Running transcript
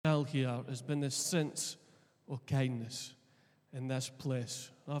while here has been the sense of kindness in this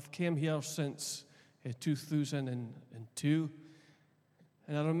place. I've came here since 2002,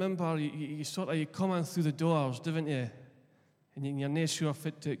 and I remember you come in through the doors, didn't you? And you're not sure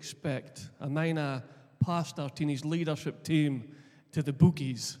what to expect. A man pastor in his leadership team to the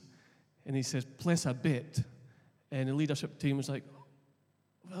bookies, and he says, "Place a bet." And the leadership team was like,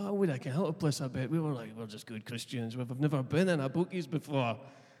 "Well, I can help place a bet." We were like, "We're just good Christians. We've never been in a bookies before."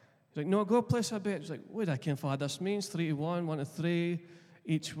 He's like, "No, go place a bet." He's like, "What I can for this means 3-1, 1-3,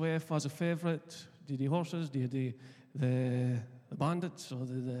 each way as a favourite. Do you do horses? Do you do the bandits or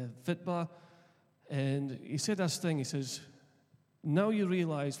the football?" And he said this thing. He says, "Now you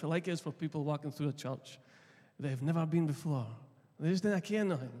realise, for like it is for people walking through a church, they've never been before. They just didn't care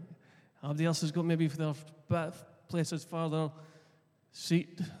nothing. Everybody else has got maybe their places further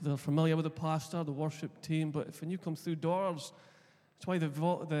seat. They're familiar with the pastor, the worship team, but when you come through doors, that's why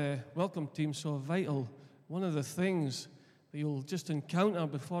the welcome team's so vital. One of the things that you'll just encounter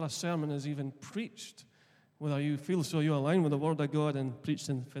before a sermon is even preached, whether you feel so you align with the Word of God and preached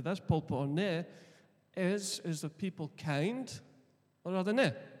in for this pulpit or not, is the people kind or are they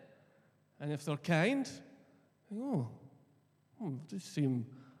not? And if they're kind, they seem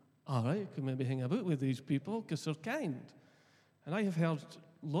all right. You could maybe hang about with these people because they're kind. And I have heard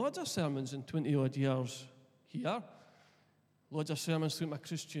loads of sermons in 20-odd years here, loads of sermons through my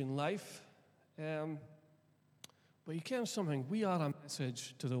Christian life. But you can something, we are a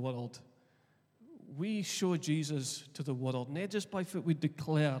message to the world. We show Jesus to the world, not just by what we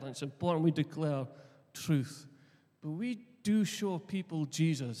declare, and it's important we declare truth, but we do show people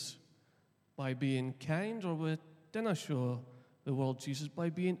Jesus by being kind, or we didn't show the world Jesus by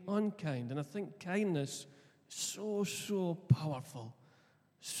being unkind. And I think kindness is so powerful.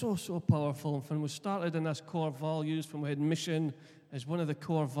 So powerful. And when we started in this core values, when we had mission as one of the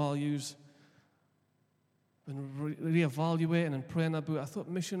core values, when re-evaluating and praying about it, I thought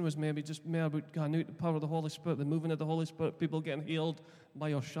mission was maybe just more about going out the power of the Holy Spirit, the moving of the Holy Spirit, people getting healed by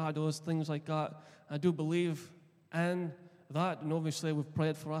your shadows, things like that. I do believe in that, and obviously we've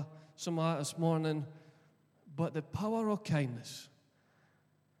prayed for some of that this morning. But the power of kindness,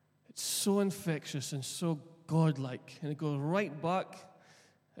 it's so infectious and so godlike, and it goes right back.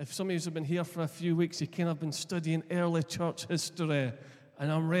 If some of you have been here for a few weeks, you kind of been studying early church history,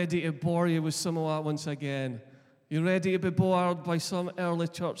 and I'm ready to bore you with some of that once again. You ready to be bored by some early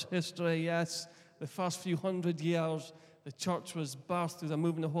church history? Yes, the first few hundred years, the church was birthed through the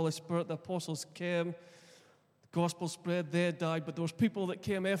moving of the Holy Spirit. The apostles came, the gospel spread, they died, but there was people that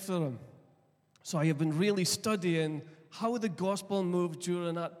came after them. So I have been really studying how the gospel moved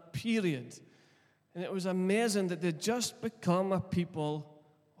during that period. And it was amazing that they just become a people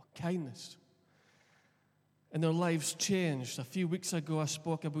of kindness. And their lives changed. A few weeks ago, I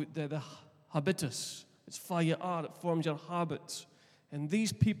spoke about the habitus. It's how you are, it forms your habits. And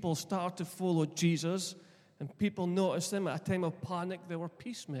these people started to follow Jesus, and people noticed them at a time of panic. They were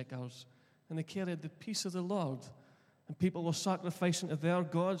peacemakers, and they carried the peace of the Lord. And people were sacrificing to their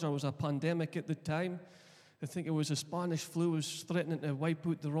gods. There was a pandemic at the time. I think it was the Spanish flu was threatening to wipe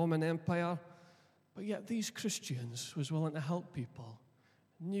out the Roman Empire. But yet these Christians was willing to help people,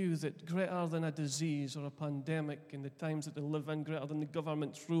 knew that greater than a disease or a pandemic in the times that they live in, greater than the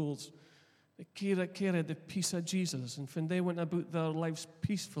government's rules, they carried the peace of Jesus. And when they went about their lives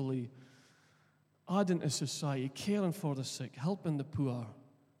peacefully, adding to society, caring for the sick, helping the poor,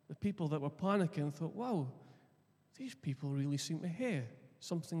 the people that were panicking thought, wow, these people really seem to hear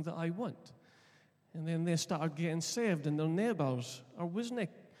something that I want. And then they started getting saved, and their neighbours, or wasn't it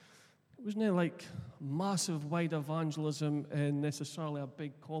like massive wide evangelism and necessarily a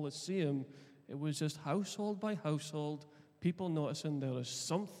big coliseum? It was just household by household, people noticing there is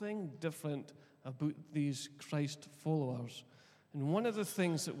something different about these Christ followers. And one of the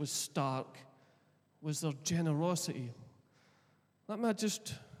things that was stark was their generosity. Let me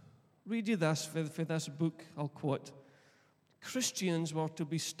just read you this for this book, I'll quote. Christians were to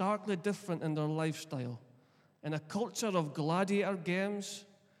be starkly different in their lifestyle. In a culture of gladiator games,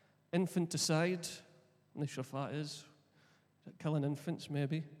 infanticide, I'm not sure if that is it killing infants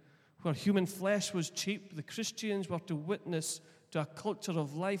maybe, where human flesh was cheap, the Christians were to witness to a culture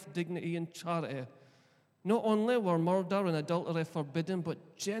of life, dignity, and charity. Not only were murder and adultery forbidden,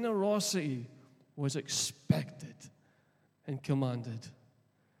 but generosity was expected and commanded.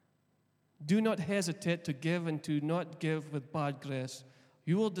 Do not hesitate to give and to not give with bad grace.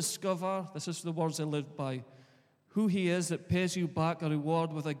 You will discover, this is the words I lived by, who he is that pays you back a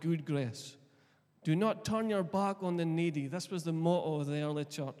reward with a good grace. Do not turn your back on the needy. This was the motto of the early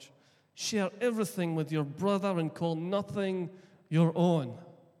church. Share everything with your brother and call nothing your own.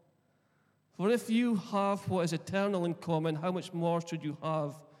 For if you have what is eternal in common, how much more should you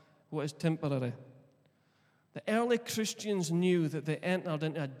have what is temporary? The early Christians knew that they entered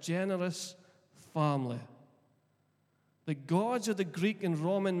into a generous family. The gods of the Greek and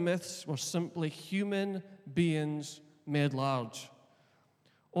Roman myths were simply human beings made large.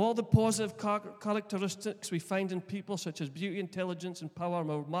 All the positive characteristics we find in people, such as beauty, intelligence, and power,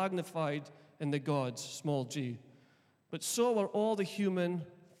 were magnified in the gods, small g. But so were all the human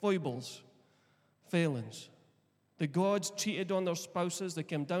foibles, failings. The gods cheated on their spouses. They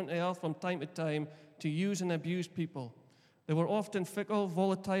came down to earth from time to time to use and abuse people. They were often fickle,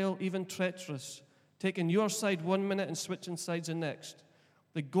 volatile, even treacherous, taking your side one minute and switching sides the next.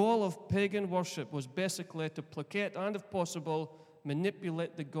 The goal of pagan worship was basically to placate and, if possible,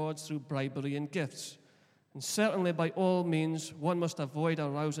 manipulate the gods through bribery and gifts. And certainly, by all means, one must avoid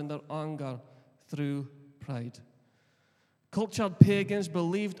arousing their anger through pride. Cultured pagans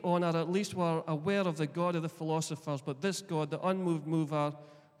believed on, or at least were aware of, the God of the philosophers, but this God, the unmoved mover,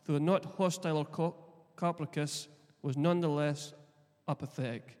 though not hostile or capricious, was nonetheless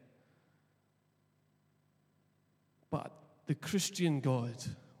apathetic. But the Christian God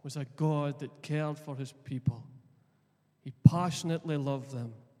was a God that cared for his people. He passionately loved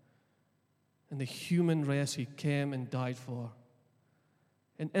them, and the human race he came and died for.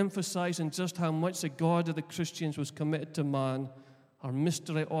 In emphasizing just how much the God of the Christians was committed to man, our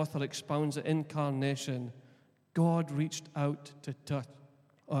mystery author expounds the incarnation. God reached out to touch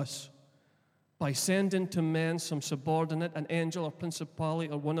us by sending to men some subordinate, an angel or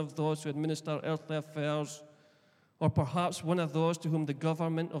principality, or one of those who administer earthly affairs, or perhaps one of those to whom the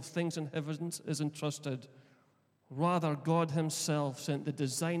government of things in heaven is entrusted. Rather, God himself sent the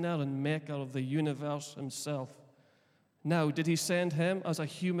designer and maker of the universe himself. Now, did he send him, as a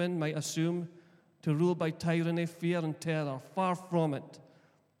human might assume, to rule by tyranny, fear, and terror? Far from it.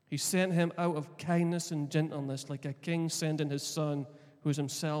 He sent him out of kindness and gentleness, like a king sending his son, who is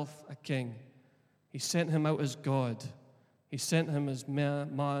himself a king. He sent him out as God. He sent him as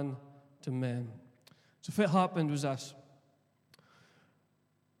man to man. So what happened was this.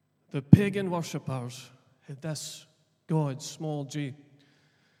 The pagan worshippers had this God, small g.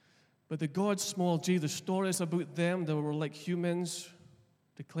 But the God, small g, the stories about them, they were like humans,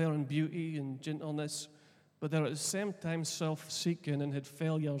 declaring beauty and gentleness, but they're at the same time self-seeking and had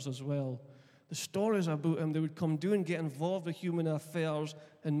failures as well. The stories about them, they would come do and get involved with human affairs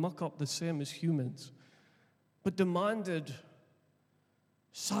and muck up the same as humans, but demanded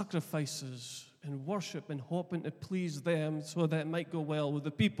sacrifices and worship and hoping to please them so that it might go well with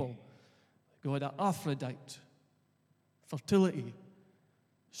the people. God of Aphrodite, fertility,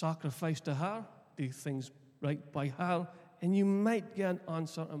 sacrifice to her, do things right by her, and you might get an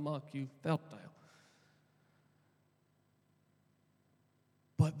answer to mark you fertile.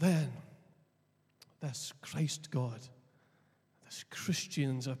 But then, this Christ God, this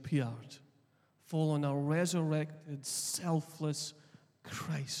Christians appeared, following a resurrected, selfless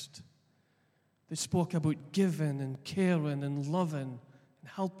Christ. They spoke about giving and caring and loving and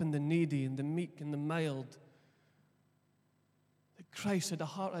helping the needy and the meek and the mild. That Christ had a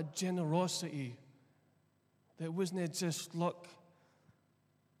heart of generosity that wasn't just, look,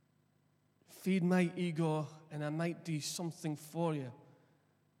 feed my ego and I might do something for you.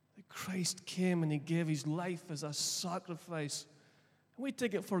 That Christ came and he gave his life as a sacrifice. And we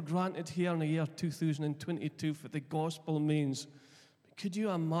take it for granted here in the year 2022 what the gospel means. But could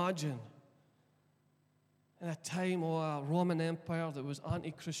you imagine in a time of a Roman Empire that was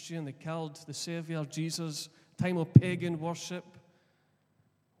anti-Christian, they killed the Savior, Jesus, time of pagan worship,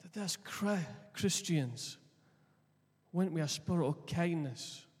 that this Christians went with a spirit of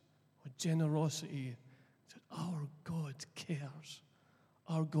kindness, of generosity, said, our God cares,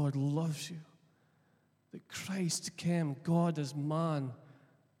 our God loves you. That Christ came, God as man,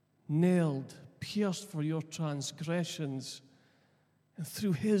 nailed, pierced for your transgressions, and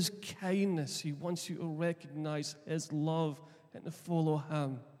through his kindness, he wants you to recognize his love and to follow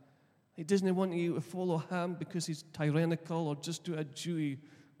him. He doesn't want you to follow him because he's tyrannical or just do a duty,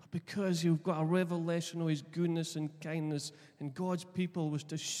 but because you've got a revelation of his goodness and kindness, and God's people was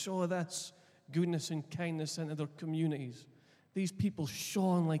to show this goodness and kindness into their communities. These people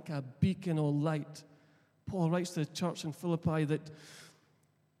shone like a beacon of light. Paul writes to the church in Philippi that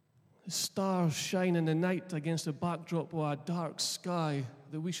the stars shine in the night against the backdrop of a dark sky,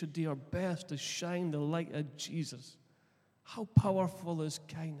 that we should do our best to shine the light of Jesus. How powerful is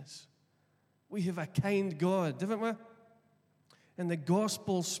kindness? We have a kind God, haven't we? And the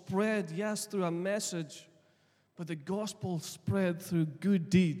gospel spread, yes, through a message, but the gospel spread through good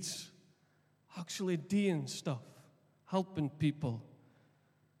deeds, actually doing stuff, helping people.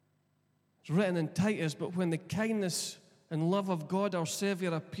 It's written in Titus, but when the kindness and love of God our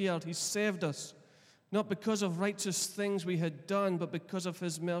Savior appeared, he saved us, not because of righteous things we had done, but because of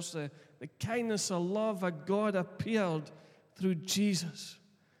his mercy. The kindness and love of God appeared through Jesus.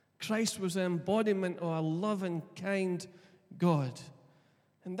 Christ was the embodiment of a loving, kind God.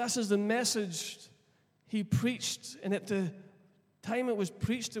 And this is the message he preached. And at the time it was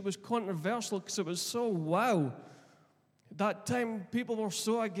preached, it was controversial because it was so wow. At that time, people were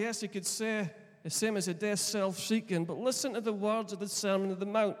so, I guess you could say, the same as today, self-seeking. But listen to the words of the Sermon on the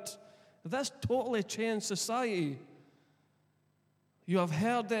Mount. This totally changed society. You have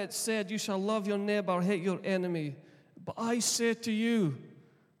heard that it said, you shall love your neighbor, hate your enemy. But I say to you,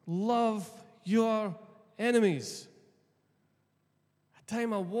 love your enemies. A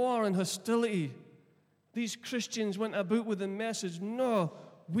time of war and hostility. These Christians went about with the message, no,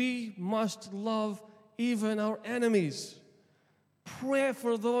 we must love even our enemies. Pray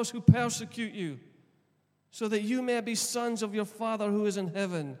for those who persecute you, so that you may be sons of your Father who is in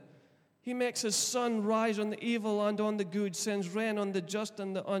heaven. He makes his sun rise on the evil and on the good, sends rain on the just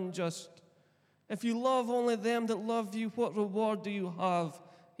and the unjust. If you love only them that love you, what reward do you have?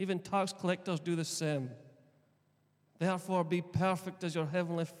 Even tax collectors do the same. Therefore, be perfect as your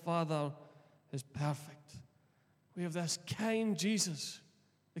heavenly Father is perfect. We have this kind Jesus.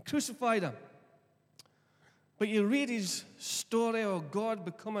 They crucified him. But you read his story of God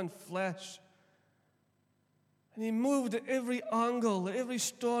becoming flesh, and he moved at every angle, at every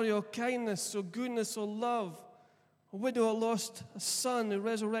story of kindness, of goodness, of love. A widow who lost a son, who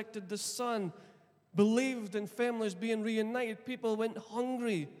resurrected the son, believed in families being reunited. People went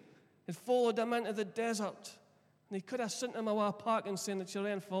hungry and followed him into the desert. And he could have sent him away packing, saying, it's your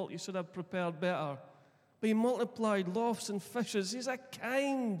own fault, you should have prepared better. But he multiplied loaves and fishes. He's a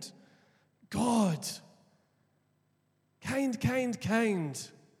kind God. Kind.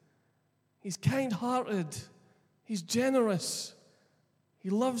 He's kind-hearted. He's generous. He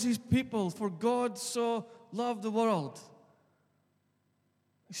loves his people, for God so loved the world.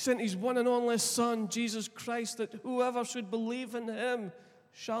 He sent his one and only Son, Jesus Christ, that whoever should believe in him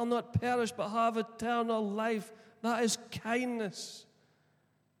shall not perish but have eternal life. That is kindness.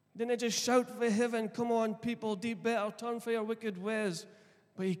 Didn't he just shout for heaven, come on people, do better, turn from your wicked ways.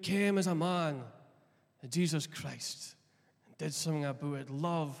 But he came as a man, Jesus Christ, and did something about it,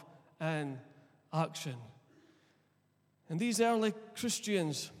 love and action. And these early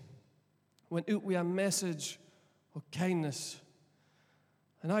Christians went out with a message of kindness.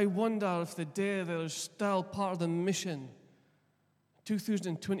 And I wonder if the day there is still part of the mission,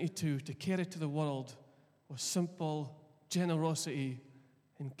 2022, to carry to the world was simple generosity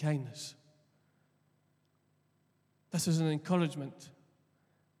and kindness. This is an encouragement.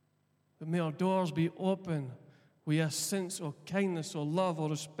 But may our doors be open with a sense of kindness or love or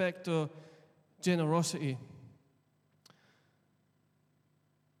respect or generosity.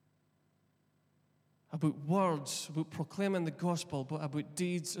 About words, about proclaiming the gospel, but about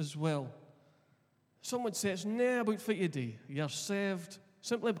deeds as well. Some would say it's not about what you do. You're saved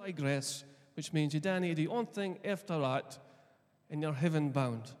simply by grace, which means you don't need to do one thing after that, and you're heaven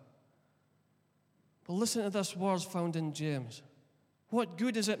bound. But listen to this words found in James. What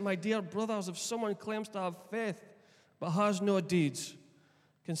good is it, my dear brothers, if someone claims to have faith but has no deeds?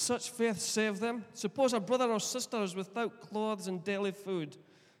 Can such faith save them? Suppose a brother or sister is without clothes and daily food.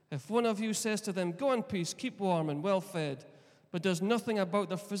 If one of you says to them, go in peace, keep warm and well fed, but does nothing about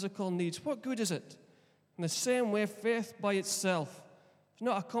their physical needs, what good is it? In the same way, faith by itself, if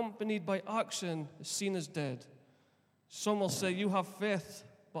not accompanied by action, is seen as dead. Some will say, you have faith,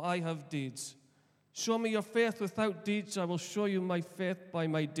 but I have deeds. Show me your faith without deeds, I will show you my faith by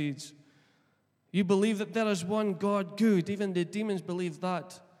my deeds. You believe that there is one God, good. Even the demons believe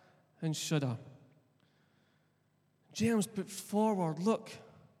that and shudder. James put forward, look,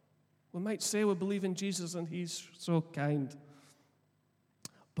 we might say we believe in Jesus and he's so kind,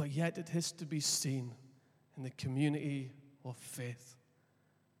 but yet it has to be seen in the community of faith.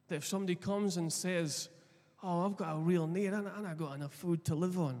 That if somebody comes and says, oh, I've got a real need and I've got enough food to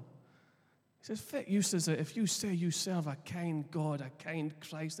live on. He says, fit use is that if you say you serve a kind God, a kind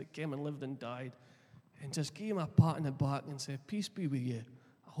Christ that came and lived and died, and just give him a pat on the back and say, peace be with you,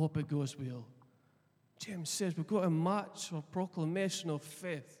 I hope it goes well. James says we've got to match our proclamation of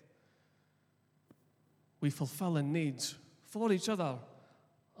faith. We fulfill the needs for each other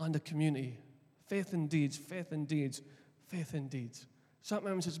and the community. Faith in deeds, faith in deeds, faith in deeds.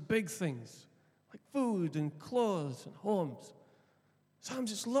 Sometimes it's big things, like food and clothes and homes.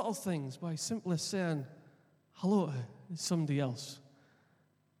 Sometimes it's little things by simply saying hello to somebody else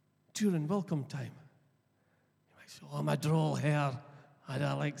during welcome time. You might say, oh, my droll hair, And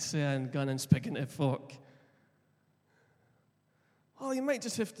I like saying, gun and speaking to folk. Oh, you might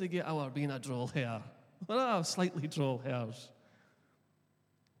just have to get our being a droll hair. Well, I have slightly droll hairs.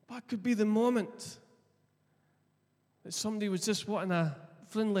 But it could be the moment that somebody was just wanting a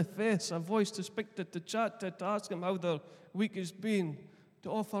friendly face, a voice to speak to chat to ask them how their week has been, to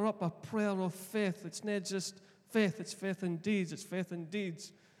offer up a prayer of faith. It's not just faith, it's faith in deeds. It's faith in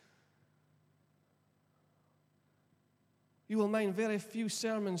deeds. You will mind very few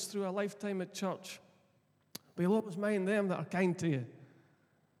sermons through a lifetime at church, but you'll always mind them that are kind to you.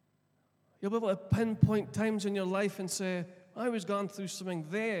 You'll be able to pinpoint times in your life and say, I was going through something.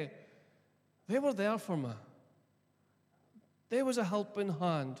 They were there for me. There was a helping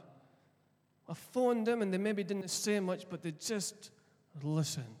hand. I phoned them and they maybe didn't say much, but they just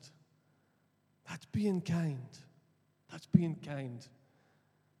listened. That's being kind. That's being kind.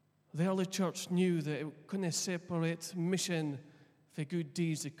 The early church knew that it couldn't separate mission for good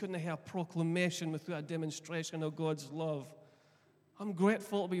deeds. It couldn't have a proclamation without a demonstration of God's love. I'm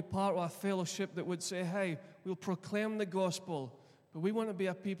grateful to be part of a fellowship that would say, hey, we'll proclaim the gospel, but we want to be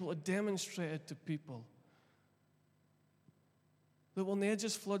a people to demonstrate it to people. That will not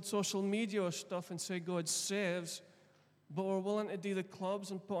just flood social media or stuff and say God saves, but we're willing to do the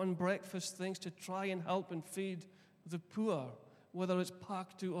clubs and put on breakfast things to try and help and feed the poor, whether it's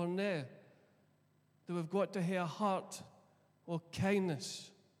packed to or not. That we've got to have a heart or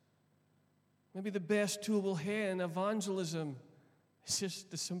kindness. Maybe the best tool we'll have in evangelism is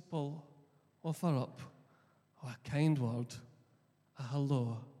just the simple offer up of a kind word, a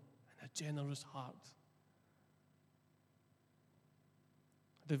hello, and a generous heart.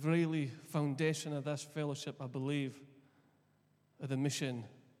 The really foundation of this fellowship, I believe, is the mission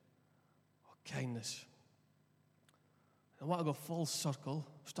of kindness. I want to go full circle,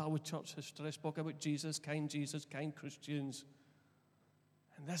 start with church history. I spoke about Jesus, kind Christians.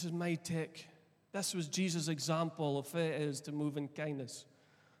 And this is my take. This was Jesus' example of what it is to move in kindness.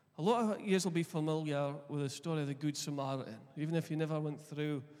 A lot of you will be familiar with the story of the Good Samaritan, even if you never went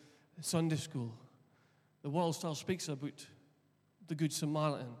through Sunday school. The world still speaks about the Good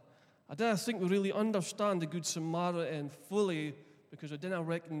Samaritan. I don't think we really understand the Good Samaritan fully because we didn't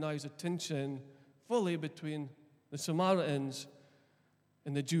recognize the tension fully between the Samaritans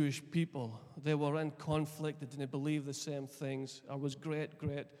and the Jewish people. They were in conflict. They didn't believe the same things. There was great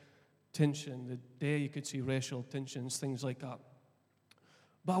tension. The day you could see racial tensions, things like that.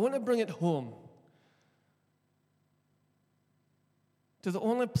 But I want to bring it home to the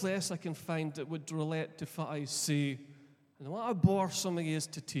only place I can find that would relate to what I see. And I want to bore some of you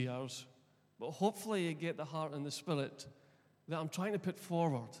to tears, but hopefully you get the heart and the spirit that I'm trying to put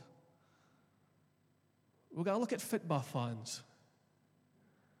forward. We're going to look at football fans.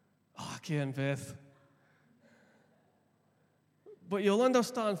 Oh, okay, and Beth. But you'll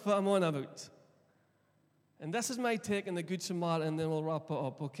understand what I'm on about. And this is my take on the Good Samaritan, and then we'll wrap it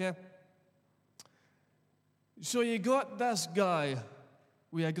up, okay? So you got this guy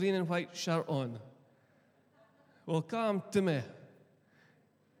with a green and white shirt on. Well, come to me.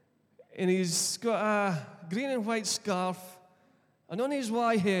 And he's got a green and white scarf, and on his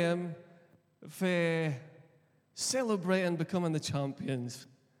way home for celebrating becoming the champions.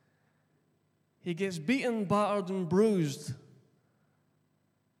 He gets beaten, battered, and bruised,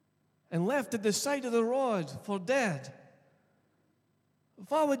 and left at the side of the road for dead.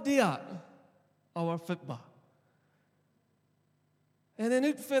 What would do that? Our football. And then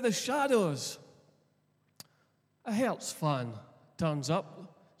out for the shadows, a Hearts fan turns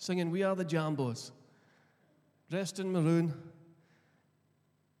up singing We Are the Jambos, dressed in maroon.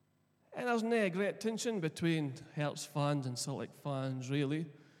 And there's no great tension between Hearts fans and Celtic fans, really.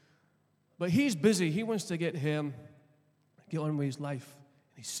 But he's busy. He wants to get home, get on with his life.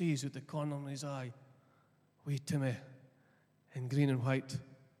 And he sees out the corner of his eye, wee Timmy in green and white,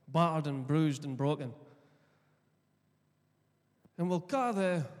 battered and bruised and broken. And we'll call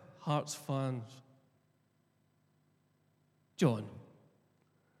the Hearts fans John.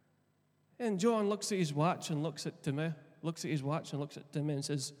 And John looks at his watch and looks at Timmy, looks at his watch and looks at Timmy and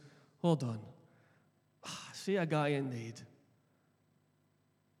says, hold on. See a guy in need.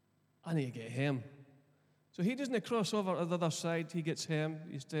 I need to get him. So he doesn't cross over to the other side. He gets him.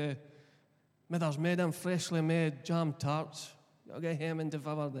 He's the mother's made him freshly made jam tarts. You'll get him and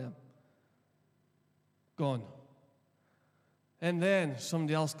devour them. Gone. And then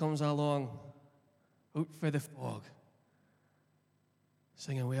somebody else comes along, out for the fog,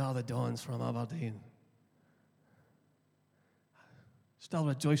 singing We Are the Dons from Aberdeen. Still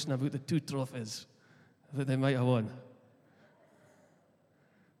rejoicing about the 2 trophies that they might have won.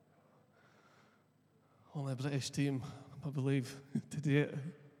 Only British team I believe, to do it,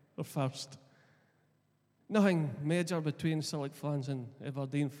 or first. Nothing major between Celtic fans and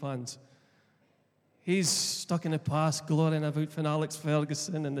Aberdeen fans. He's stuck in the past, glorying about from Alex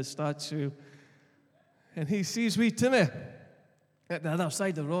Ferguson and the statue. And he sees wee Timmy at the other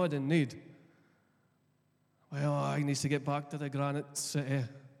side of the road in need. Well, he needs to get back to the Granite City.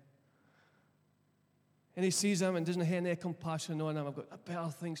 And he sees him and doesn't have any compassion on him. I've got better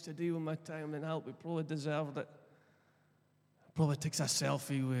things to do with my time than help. He probably deserved it. Probably takes a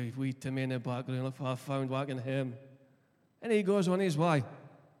selfie with wee Timmy in the background. Look what I found whacking him. And he goes on his way.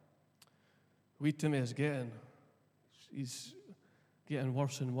 Wee Timmy is he's getting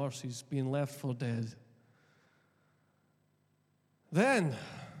worse and worse. He's being left for dead. Then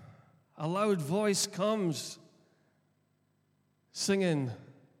a loud voice comes singing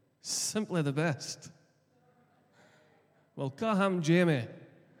Simply the Best. Well, Caham Jamie.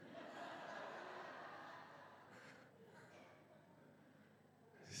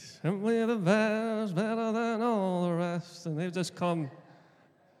 Simply the best, better than all the rest. And they've just come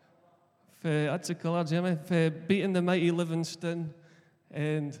for Jamie, for beating the mighty Livingston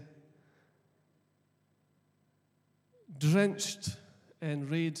and drenched in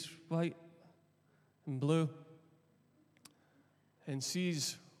red, white, and blue, and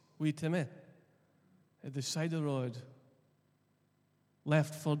sees wee Timmy at the side of the road,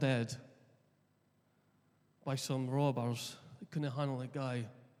 left for dead by some robbers that couldn't handle the guy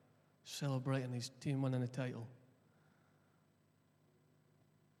celebrating his team winning the title.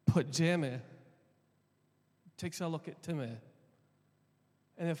 But Jamie takes a look at Timmy,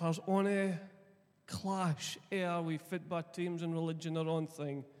 and if there's only clash here with football teams and religion or own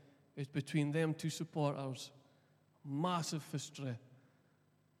thing, it's between them two supporters. Massive history.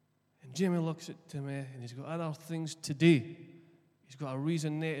 And Jamie looks at Timmy, and he's got other things to do. He's got a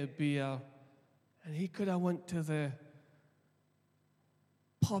reason not to be here, and he could have went to the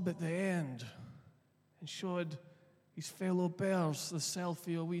pub at the end and showed his fellow bears the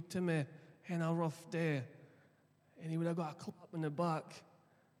selfie of wee Timmy in a rough day, and he would have got a clap in the back,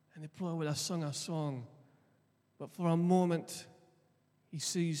 and they probably would have sung a song. But for a moment, he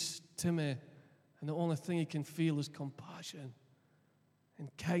sees Timmy, and the only thing he can feel is compassion and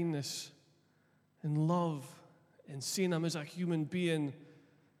kindness and love and seeing him as a human being.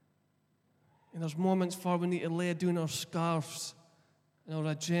 And there's moments where we need to lay down our scarves and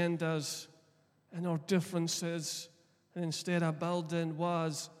our agendas and our differences, and instead of building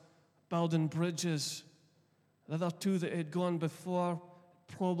bridges. The other two that had gone before,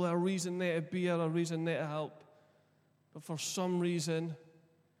 probably a reason not to be here, a reason not to help. But for some reason,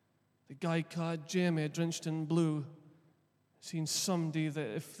 the guy called Jamie, drenched in blue, seen somebody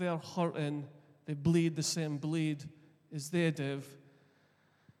that if they're hurting, they bleed the same bleed as they do.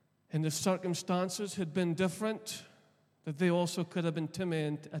 And the circumstances had been different, that they also could have been Timmy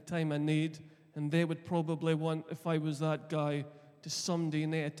in a time of need, and they would probably want, if I was that guy, to someday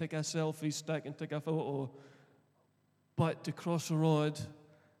need to take a selfie stick and take a photo, but to cross the road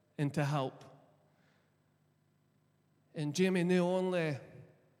and to help. And Jamie knew only,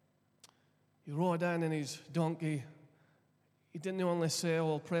 he rode in his donkey. He didn't only say,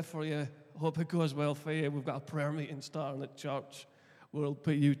 oh, I'll pray for you, I hope it goes well for you, we've got a prayer meeting starting at church, we'll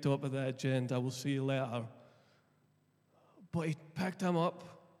put you top of the agenda, we'll see you later. But he picked him up,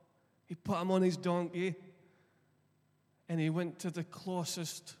 he put him on his donkey, and he went to the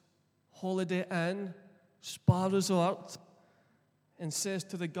closest Holiday Inn, spa resort, and says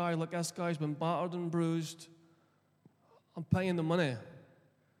to the guy, look, this guy's been battered and bruised. I'm paying the money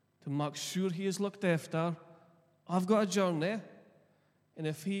to make sure he is looked after. I've got a journey, and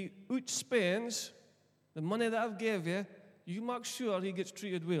if he outspends the money that I've gave you, you make sure he gets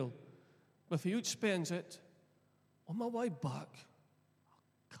treated well. But if he outspends it, on my way back,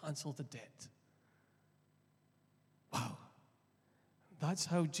 I'll cancel the debt. Wow. That's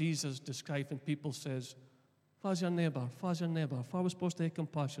how Jesus described when people says, "Where's your neighbor? Where's your neighbor?" If I was supposed to have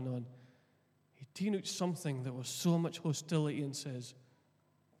compassion on, he teen out something that was so much hostility and says,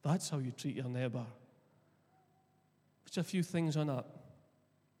 that's how you treat your neighbor. Just a few things on that.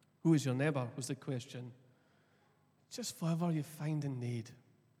 Who is your neighbor was the question. Just whoever you find in need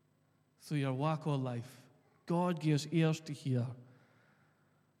through your walk of life. God gives ears to hear,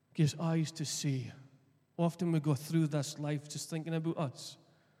 gives eyes to see. Often we go through this life just thinking about us.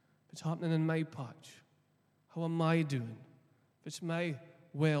 If it's happening in my patch, how am I doing? If it's my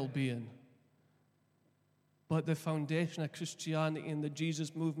well-being. But the foundation of Christianity and the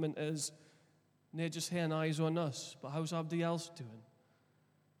Jesus movement is not just having eyes on us, but how's everybody else doing?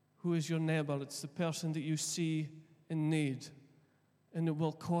 Who is your neighbor? It's the person that you see in need, and it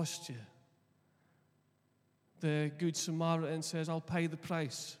will cost you. the Good Samaritan says, I'll pay the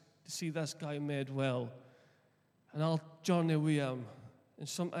price to see this guy made well. And I'll journey with him. And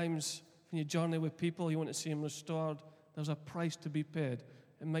sometimes when you journey with people, you want to see him restored. There's a price to be paid.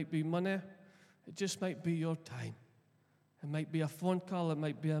 It might be money. It just might be your time. It might be a phone call. It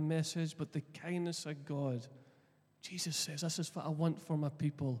might be a message. But the kindness of God, Jesus says, this is what I want for my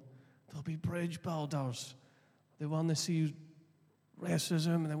people. They'll be bridge builders. They want to see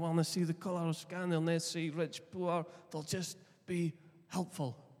racism, and they want to see the color of skin. They'll not see rich, poor. They'll just be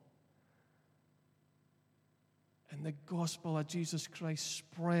helpful. And the gospel of Jesus Christ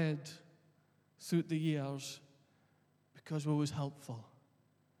spread through the years because we was helpful.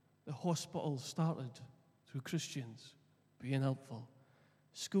 The hospital started through Christians being helpful.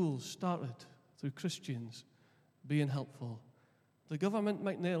 Schools started through Christians being helpful. The government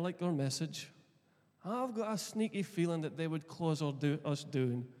might not like our message. I've got a sneaky feeling that they would close us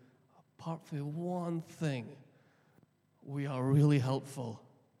down. Apart from one thing, we are really helpful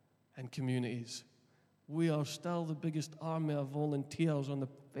in communities. We are still the biggest army of volunteers on the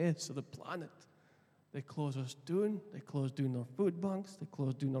face of the planet. They close us down. They close down our food banks. They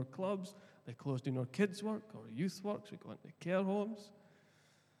close down our clubs. They close down our kids' work, our youth work. We go into care homes.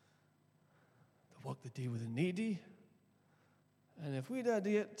 They work the day with the needy. And if we did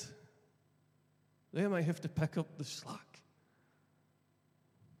it, they might have to pick up the slack.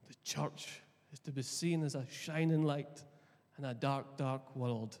 The church is to be seen as a shining light in a dark, dark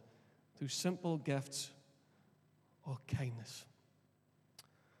world through simple gifts or kindness.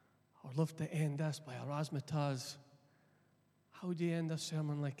 I'd love to end this by Erasmus. How do you end a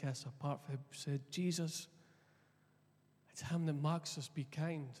sermon like this apart from said, Jesus, it's him that marks us be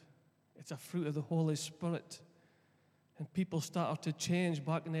kind. It's a fruit of the Holy Spirit. And people started to change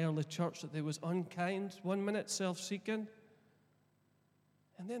back in the early church that they was unkind, 1 minute self-seeking,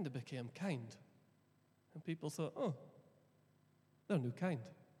 and then they became kind. And people thought, oh, they're new kind.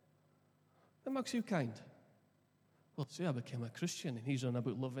 What makes you kind? Well, see, I became a Christian, and he's on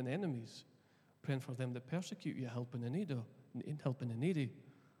about loving enemies, praying for them that persecute you, helping the needy.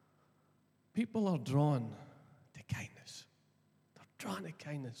 People are drawn to kindness. They're drawn to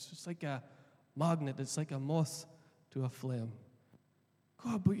kindness. It's like a magnet. It's like a moth to a flame.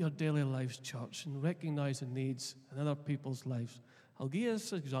 Go about your daily lives, church, and recognize the needs in other people's lives. I'll give you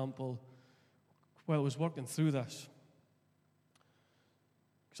this example while I was working through this.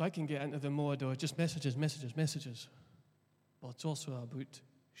 Because I can get into the mode of just messages. But it's also about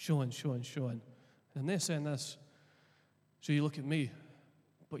showing. And I'm not saying this so you look at me,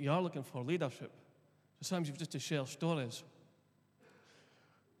 but you are looking for leadership. Sometimes you've just to share stories.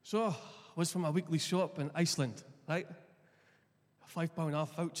 So I was from a weekly shop in Iceland, right? A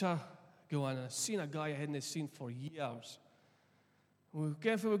 £5.50 voucher, go in, and I've seen a guy I hadn't seen for years. We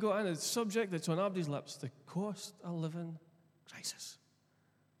got in, the subject that's on everybody's lips, the cost of living crisis.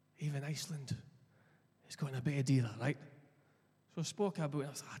 Even Iceland is going a bit of dearer, right? So I spoke about it.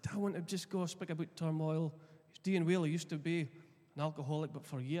 I thought, I don't want to just go speak about turmoil. Dean Whaley used to be an alcoholic, but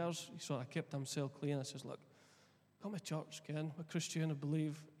for years he sort of kept himself clean. I says, look, come to church, Ken. I'm a Christian, I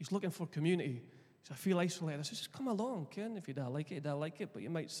believe. He's looking for community. He says, I feel isolated. I says, just come along, Ken. If you don't like it, you don't like it, but you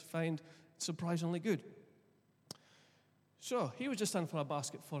might find it surprisingly good. So he was just in for a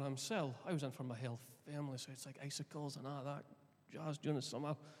basket for himself. I was in for my health family, so it's like icicles and all that jazz during the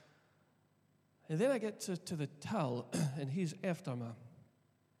summer. And then I get to the till, and he's after me.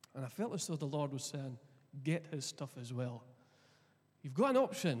 And I felt as though the Lord was saying, get his stuff as well. You've got an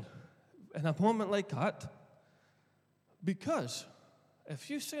option in a moment like that, because if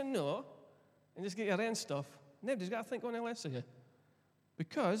you say no and just get your own stuff, nobody's got to think any less of you,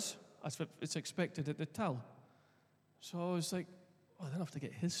 because that's what it's expected at the till. So I was like, I don't have to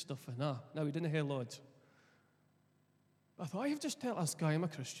get his stuff in. Now we didn't hear loads. I thought, I've just told this guy I'm a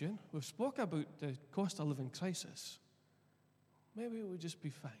Christian. We've spoke about the cost of living crisis. Maybe it would just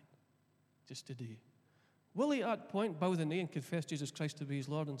be fine, just today. Will he at that point bow the knee and confess Jesus Christ to be his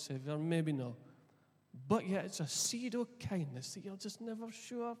Lord and Savior? Maybe not. But yet it's a seed of kindness that you're just never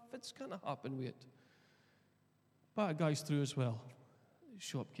sure if it's going to happen with it. But a guy's through as well.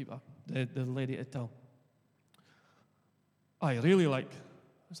 Shopkeeper, the lady at the till. I really like.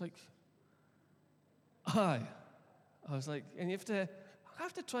 I was like, aye. I was like, and I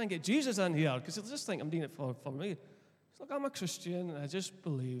have to try and get Jesus in here, because he'll just think I'm doing it for me. It's like, I'm a Christian, and I just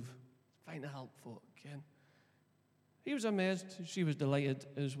believe it's fine to help folk, Ken. He was amazed. She was delighted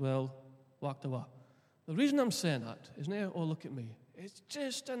as well. Walked away. The reason I'm saying that is now, oh, look at me. It's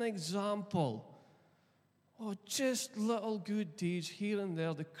just an example. Oh, just little good deeds here and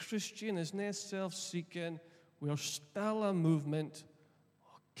there. The Christian is not self-seeking. We are still a movement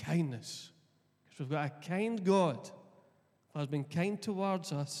of kindness. Because we've got a kind God who has been kind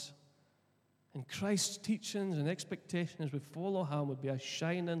towards us, and Christ's teachings and expectations as we follow him would be a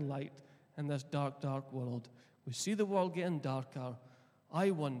shining light in this dark, dark world. We see the world getting darker.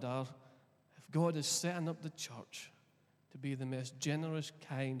 I wonder if God is setting up the church to be the most generous,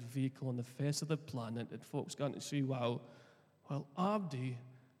 kind vehicle on the face of the planet that folks going to see, wow, while Abdi,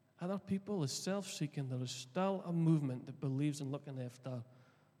 other people is self-seeking, there is still a movement that believes in looking after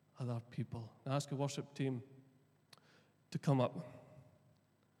other people. I ask the worship team to come up.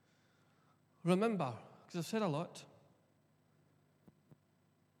 Remember, because I've said a lot,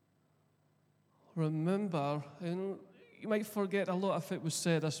 remember, and you might forget a lot of it was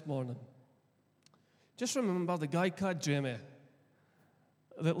said this morning. Just remember the guy called Jamie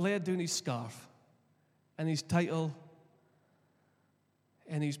that laid down his scarf and his title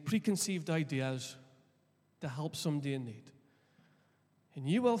and his preconceived ideas to help somebody in need. And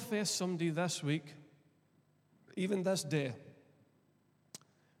you will face somebody this week, even this day,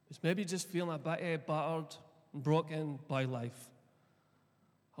 who's maybe just feeling a bit battered and broken by life.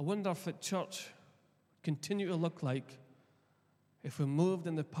 I wonder if at church would continue to look like if we moved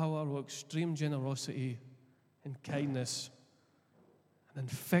in the power of extreme generosity and kindness, an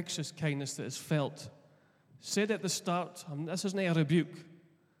infectious kindness that is felt. Said at the start, this isn't a rebuke.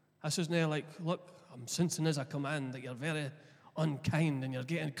 This isn't like, look, I'm sensing as a command that you're very unkind and you're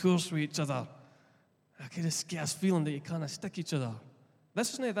getting coarse with each other. I kind of get this feeling that you kind of stick each other.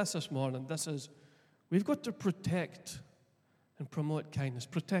 This isn't this morning. This is, we've got to protect and promote kindness.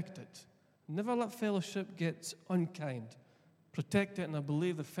 Protect it. Never let fellowship get unkind. Protect it, and I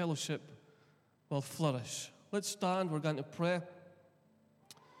believe the fellowship will flourish. Let's stand. We're going to pray.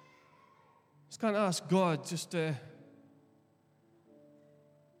 Just going to ask God just to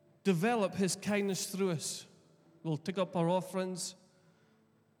develop His kindness through us. We'll take up our offerings.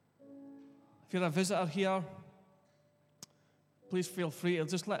 If you're a visitor here, please feel free to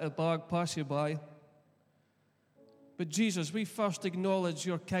just let a bag pass you by. But Jesus, we first acknowledge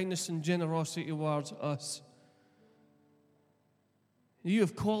your kindness and generosity towards us. You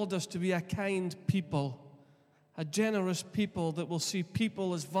have called us to be a kind people, a generous people that will see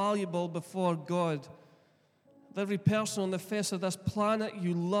people as valuable before God. Every person on the face of this planet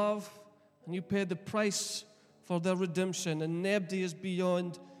you love, and you paid the price for their redemption, and nobody is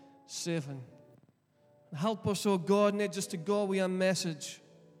beyond saving. Help us, oh God, not just to go with a message,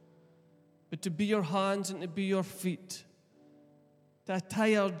 but to be your hands and to be your feet. To a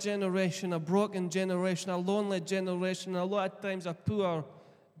tired generation, a broken generation, a lonely generation, a lot of times a poor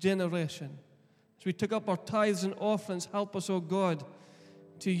generation. As we took up our tithes and offerings, help us, oh God,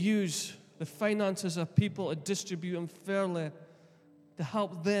 to use the finances of people to distribute them fairly, to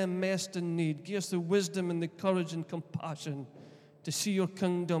help them most in need. Give us the wisdom and the courage and compassion to see your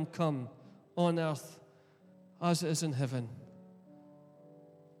kingdom come on earth as it is in heaven.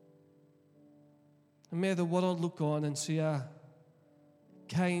 And may the world look on and see a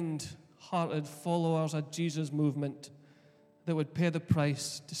kind-hearted followers of Jesus movement that would pay the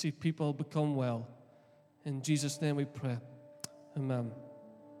price to see people become well. In Jesus' name we pray. Amen.